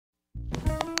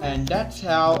And that's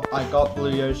how I got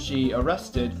Blue Yoshi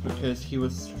arrested, because he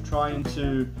was trying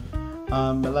to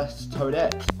molest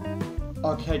Toadette.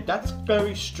 Okay, that's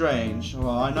very strange. Well,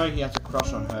 I know he has a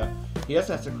crush on her. He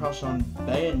also has a crush on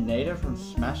Bayonetta from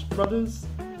Smash Brothers.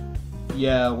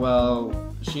 Yeah, well,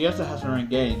 she also has her own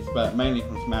games, but mainly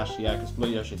from Smash, yeah, because Blue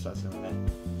Yoshi starts doing it.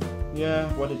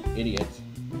 Yeah, what an idiot.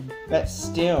 But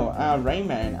still,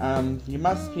 Rayman, you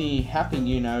must be happy,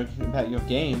 you know, about your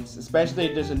games.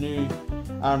 Especially there's a new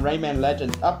Rayman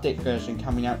Legends update version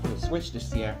coming out for the Switch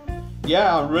this year.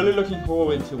 Yeah, I'm really looking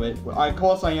forward to it. Of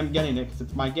course I am getting it because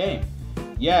it's my game.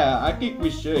 Yeah, I think we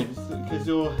should, because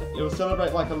it'll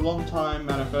celebrate like a long time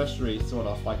anniversary, sort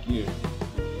of, like you.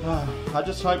 I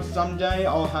just hope someday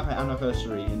I'll have an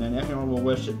anniversary, and then everyone will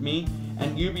worship me,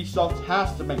 and Ubisoft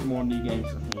has to make more new games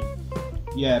of me.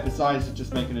 Yeah, besides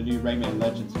just making a new Rayman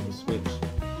Legends for the Switch.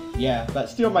 Yeah, but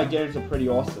still my games are pretty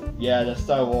awesome. Yeah, they're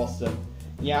so awesome.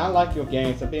 Yeah, I like your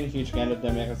games. I've been a huge fan of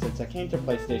them ever since I came to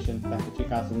PlayStation back in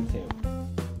 2002.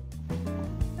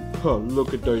 Oh,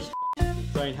 look at those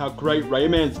saying how great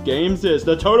Rayman's games is.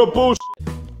 They're total bullshit.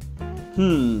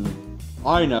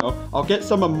 I know. I'll get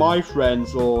some of my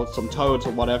friends or some toads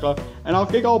or whatever, and I'll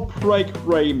break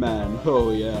Rayman.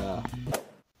 Oh yeah.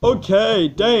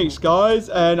 Okay, thanks guys,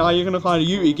 and you're gonna find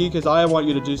you, Iggy, because I want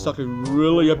you to do something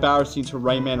really embarrassing to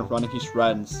Rayman in front of his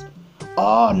friends.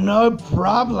 Oh, no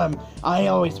problem. I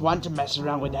always want to mess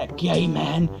around with that gay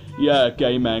man. Yeah,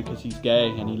 gay man, because he's gay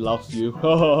and he loves you.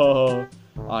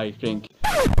 I think.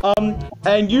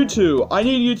 And you two, I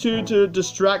need you two to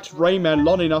distract Rayman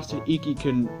long enough so Iggy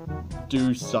can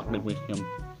do something with him.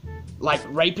 Like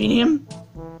raping him?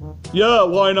 Yeah,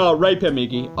 why not? Rape him,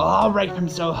 Iggy. Oh, I'll rape him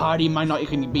so hard he might not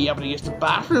even be able to use the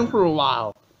bathroom for a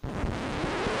while.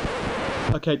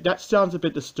 Okay, that sounds a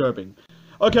bit disturbing.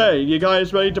 Okay, you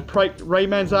guys ready to break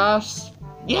Rayman's ass?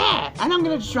 Yeah, and I'm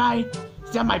gonna try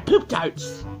sell my poop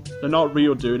totes. They're not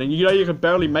real, dude, and you know you can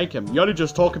barely make them. You only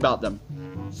just talk about them.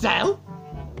 Sell?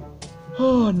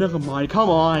 Oh, never mind, come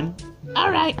on.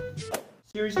 Alright.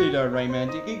 Seriously though, Rayman,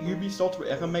 do you think Ubisoft will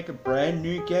ever make a brand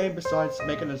new game besides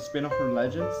making a spin-off from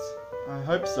Legends? I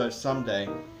hope so someday.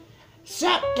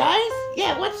 Sup, guys?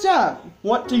 Yeah, what's up?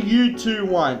 What do you two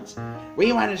want?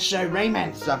 We want to show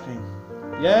Rayman something.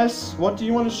 Yes? What do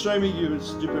you want to show me, you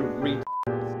stupid retard?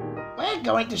 We're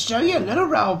going to show you a little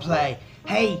role play.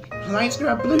 Hey,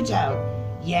 Flying-Squirrel Blue Toad.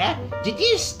 Yeah? Did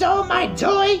you steal my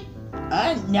toy?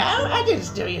 No, I didn't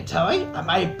steal your toy. I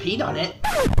might have peed on it.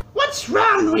 What's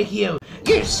wrong with you?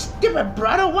 You stupid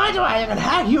brother, why do I even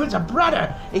have you as a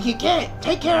brother if you can't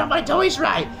take care of my toys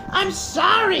right? I'm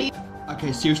sorry!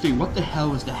 Okay, seriously, what the hell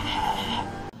was that?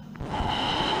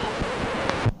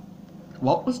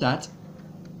 What was that?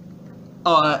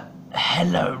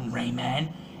 Hello,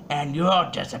 Rayman, and you're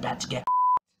just about to get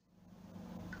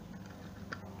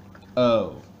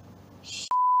Oh.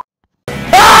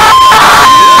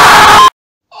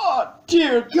 Oh,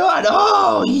 dear God,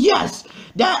 oh, yes!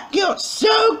 That feels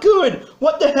so good!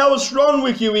 What the hell is wrong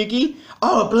with you, Iggy?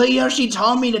 Oh, Blue Yoshi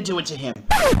told me to do it to him.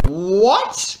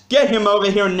 What? Get him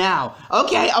over here now.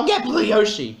 Okay, I'll get Blue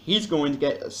Yoshi. He's going to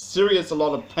get a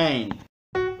lot of pain.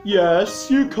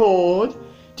 Yes, you called.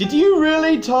 Did you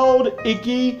really told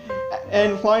Iggy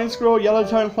and Flying-Squirrel, Yellow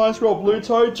Toad, and Flying-Squirrel, Blue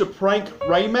Toad to prank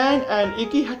Rayman, and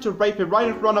Iggy had to rape him right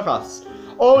in front of us?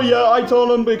 Oh yeah, I told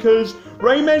him because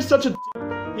Rayman's such a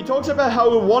He talks about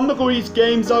how wonderful his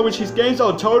games are, which his games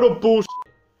are total bullshit.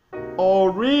 Oh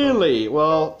really?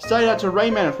 Well, say that to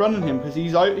Rayman in front of him, because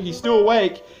he's still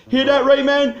awake. Hear that,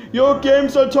 Rayman? Your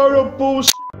games are total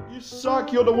bullshit. You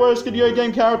suck. You're the worst video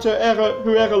game character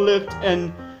who ever lived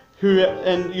and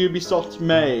Ubisoft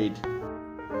made.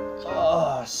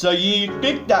 Oh, so you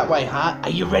think that way, huh? Are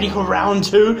you ready for round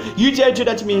 2? You dare do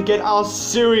that to me again, I'll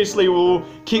seriously will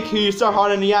kick you so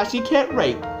hard in the ass you can't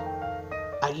rape.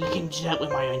 You can do that with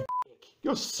my own dick.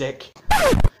 You're sick.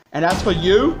 And as for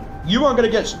you, you are gonna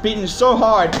get beaten so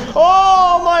hard.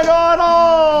 Oh my God!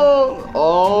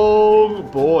 Oh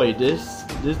boy, this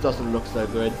doesn't look so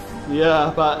good.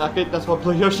 Yeah, but I think that's what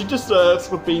Blue Yoshi deserves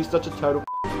for being such a total.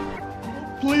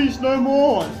 Please, no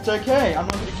more. It's okay. I'm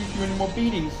not gonna give you any more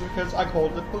beatings because I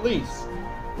called the police.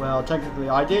 Well, technically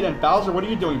I did. And Bowser, what are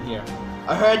you doing here?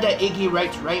 I heard that Iggy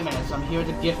raped Rayman, so I'm here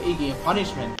to give Iggy a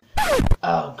punishment.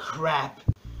 Oh crap.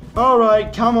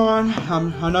 Alright, come on.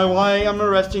 I know why I'm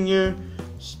arresting you.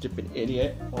 Stupid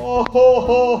idiot. Oh ho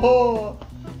ho ho.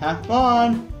 Have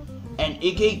fun. And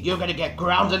Iggy, you're gonna get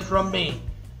grounded from me.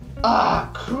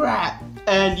 Ah, crap.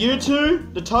 And you two,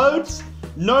 the Toads,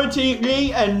 no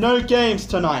TV and no games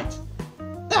tonight.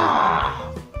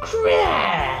 Ah,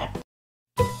 crap.